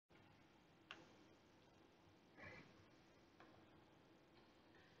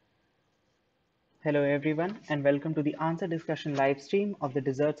Hello everyone and welcome to the answer discussion live stream of the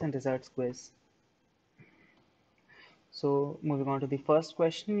Desserts and Desserts quiz. So moving on to the first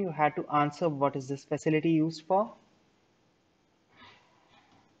question, you had to answer what is this facility used for?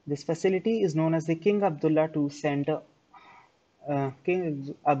 This facility is known as the King Abdullah II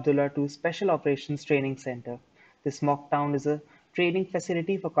Special Operations Training Center. This mock town is a training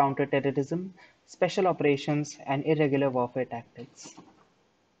facility for counter-terrorism, special operations and irregular warfare tactics.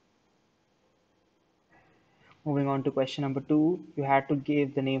 Moving on to question number 2, you had to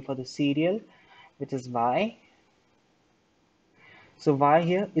give the name for the cereal, which is Y. So Y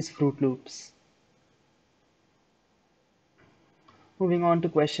here is Fruit Loops. Moving on to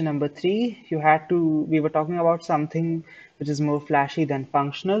question number 3, we were talking about something which is more flashy than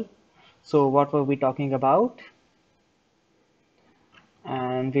functional. So what were we talking about?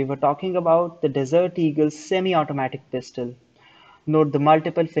 And we were talking about the Desert Eagle's semi-automatic pistol. Note the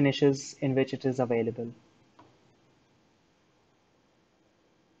multiple finishes in which it is available.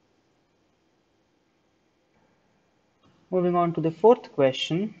 Moving on to the fourth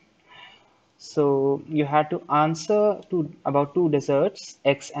question. So you had to answer about two desserts,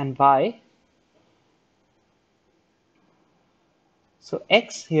 X and Y. So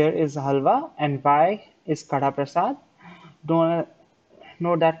X here is halwa and Y is kada prasad.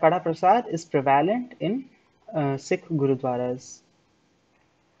 Note that kada prasad is prevalent in Sikh gurudwaras.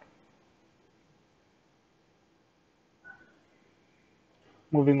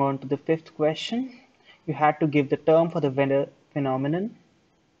 Moving on to the fifth question, you had to give the term for the weather phenomenon,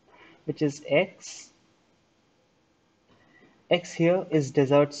 which is X. X here is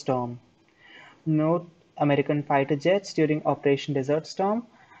Desert Storm. Note American fighter jets during Operation Desert Storm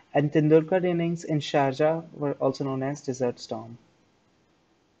and Tendulkar innings in Sharjah were also known as Desert Storm.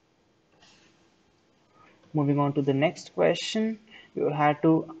 Moving on to the next question, you had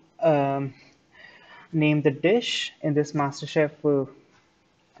to name the dish in this MasterChef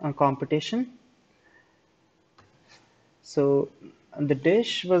competition. So the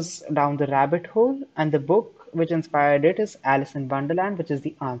dish was Down the Rabbit Hole, and the book which inspired it is Alice in Wonderland, which is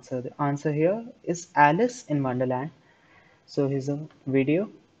the answer. The answer here is Alice in Wonderland. So here's a video.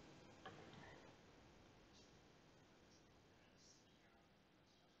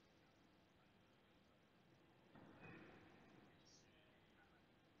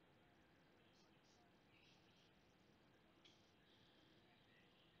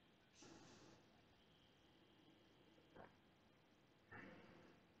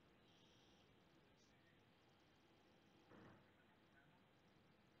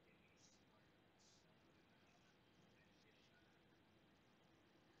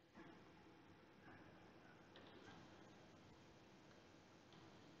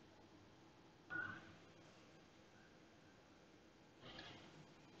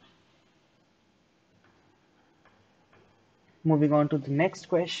 Moving on to the next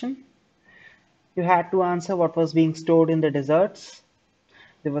question. You had to answer what was being stored in the deserts.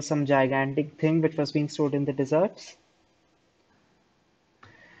 There was some gigantic thing which was being stored in the deserts.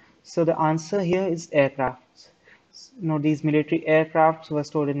 So the answer here is aircrafts. These military aircrafts were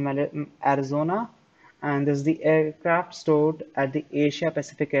stored in Arizona, and this is the aircraft stored at the Asia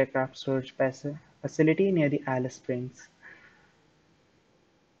Pacific Aircraft Storage Facility near the Alice Springs.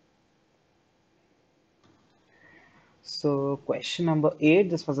 So question number 8,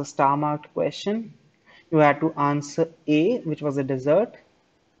 this was a star marked question. You had to answer A, which was a dessert.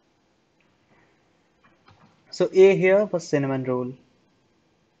 So A here was cinnamon roll.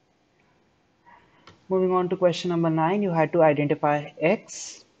 Moving on to question number 9, you had to identify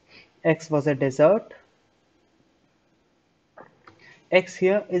X. X was a dessert. X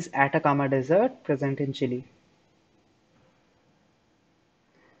here is Atacama Desert, present in Chile.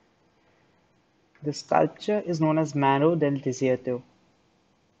 The sculpture is known as Mano del Desierto.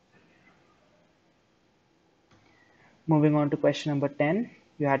 Moving on to question number 10,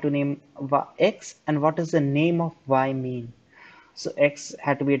 you had to name X and what does the name of Y mean? So X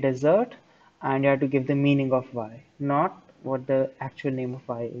had to be a desert and you had to give the meaning of Y, not what the actual name of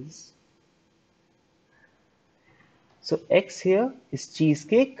Y is. So X here is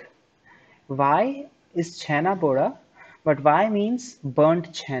cheesecake, Y is chhena bora, but Y means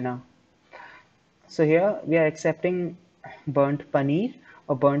burnt chhena. So here we are accepting burnt paneer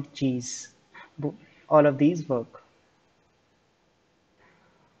or burnt cheese. All of these work.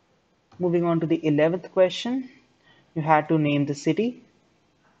 Moving on to the 11th question, you had to name the city.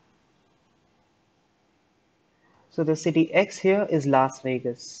 So the city X here is Las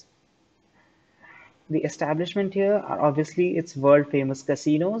Vegas. The establishment here are obviously its world famous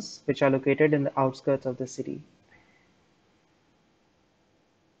casinos, which are located in the outskirts of the city.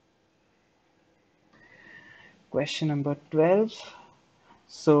 Question number 12.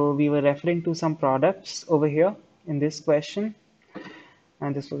 So we were referring to some products over here in this question,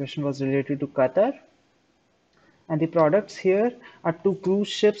 and this question was related to Qatar. And the products here are two cruise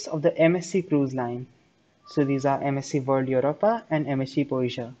ships of the MSC cruise line. So these are MSC World Europa and MSC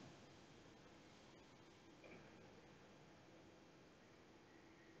Poisia.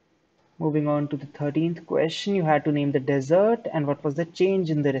 Moving on to the 13th question, you had to name the dessert and what was the change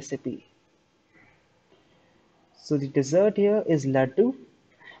in the recipe. So the dessert here is laddu,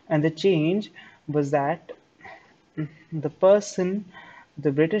 and the change was that the person,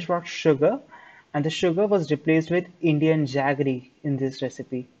 the British brought sugar, and the sugar was replaced with Indian jaggery in this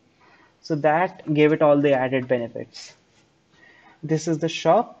recipe. So that gave it all the added benefits. This is the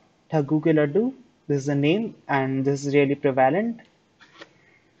shop, Thagu Ke Laddu. This is the name, and this is really prevalent.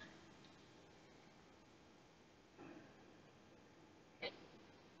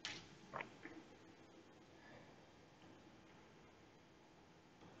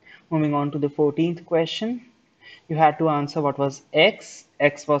 Moving on to the 14th question, you had to answer what was X.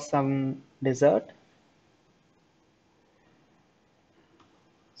 X was some dessert.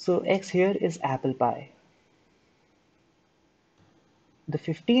 So X here is apple pie. The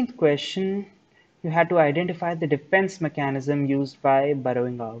 15th question, you had to identify the defense mechanism used by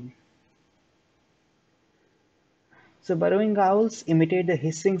burrowing owl. So burrowing owls imitate the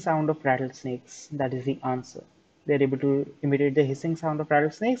hissing sound of rattlesnakes. That is the answer. They're able to imitate the hissing sound of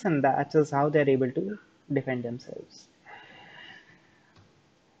rattlesnakes, and that is how they're able to defend themselves.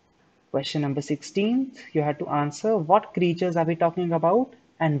 Question number 16, you had to answer what creatures are we talking about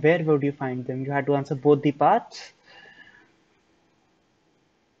and where would you find them? You had to answer both the parts.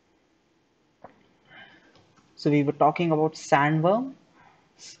 So we were talking about sandworm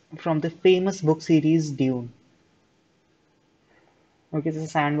from the famous book series Dune. Okay, so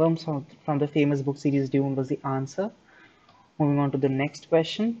sandworms from the famous book series Dune was the answer. Moving on to the next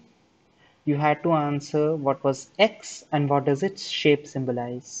question. You had to answer what was X and what does its shape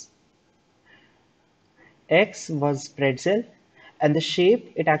symbolize. X was pretzel, and the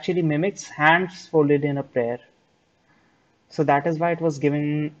shape it actually mimics hands folded in a prayer. So that is why it was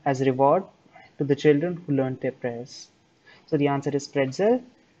given as reward to the children who learned their prayers. So the answer is pretzel,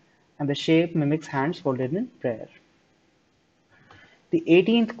 and the shape mimics hands folded in prayer. The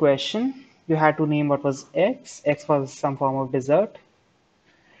 18th question, you had to name what was X. X was some form of dessert,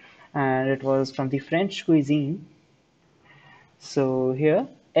 and it was from the French cuisine. So here,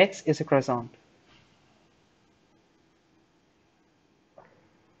 X is a croissant.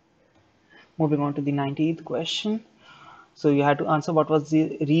 Moving on to the 19th question. So you had to answer what was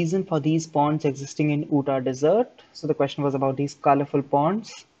the reason for these ponds existing in Utah Desert. So the question was about these colorful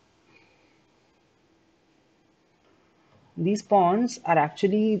ponds. These ponds are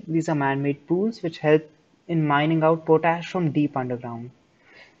actually, these are man-made pools which help in mining out potash from deep underground.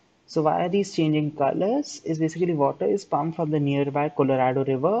 So why are these changing colors? Is basically water is pumped from the nearby Colorado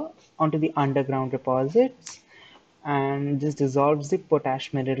River onto the underground deposits, and this dissolves the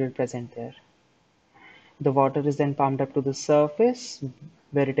potash mineral present there. The water is then pumped up to the surface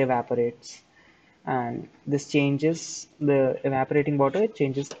where it evaporates. And this changes the evaporating water, it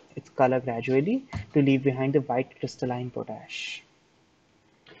changes its color gradually to leave behind the white crystalline potash.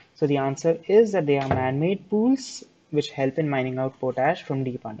 So the answer is that they are man-made pools which help in mining out potash from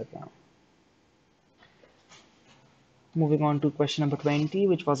deep underground. Moving on to question number 20,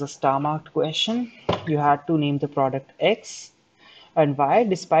 which was a star-marked question. You had to name the product X and why,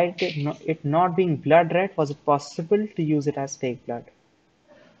 despite it not being blood red, was it possible to use it as fake blood?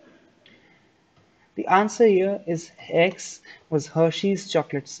 The answer here is X was Hershey's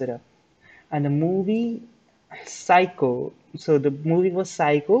chocolate syrup. And the movie Psycho, so the movie was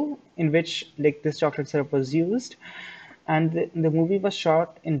Psycho, in which like this chocolate syrup was used, and the movie was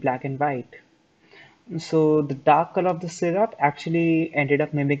shot in black and white. So the dark color of the syrup actually ended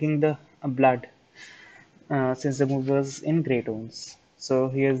up mimicking the blood, since the movie was in gray tones. So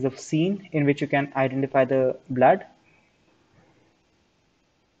here's the scene in which you can identify the blood.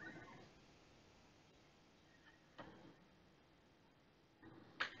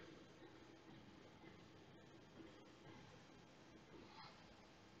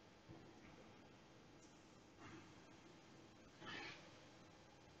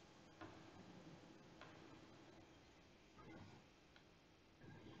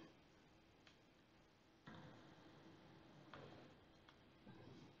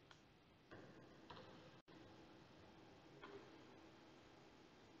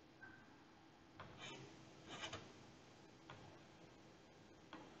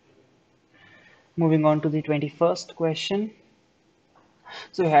 Moving on to the 21st question.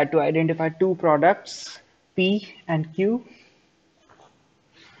 So you had to identify two products P and Q.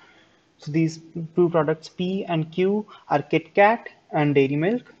 So these two products P and Q are Kit Kat and Dairy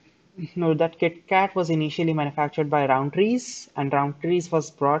Milk. Note that Kit Kat was initially manufactured by Roundtrees, and Roundtrees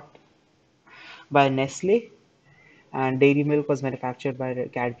was brought by Nestle, and Dairy Milk was manufactured by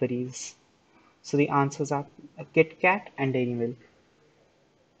Cadbury's. So the answers are Kit Kat and Dairy Milk.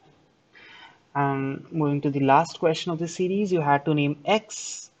 And moving to the last question of the series, you had to name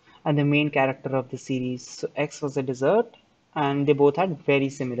X and the main character of the series. So X was a dessert, and they both had very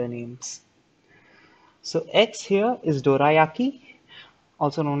similar names. So X here is dorayaki,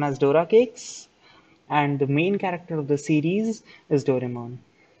 also known as Dora cakes, and the main character of the series is Doraemon.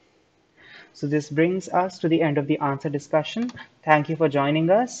 So this brings us to the end of the answer discussion. Thank you for joining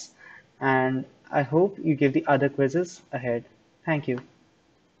us, and I hope you give the other quizzes ahead. Thank you.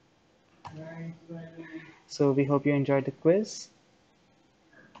 So we hope you enjoyed the quiz,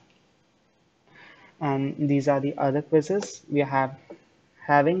 and these are the other quizzes we have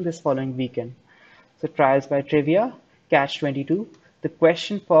having this following weekend. So trials by trivia, catch 22, the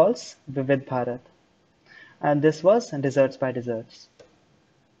question falls, Vivid Bharat, and this was desserts by desserts.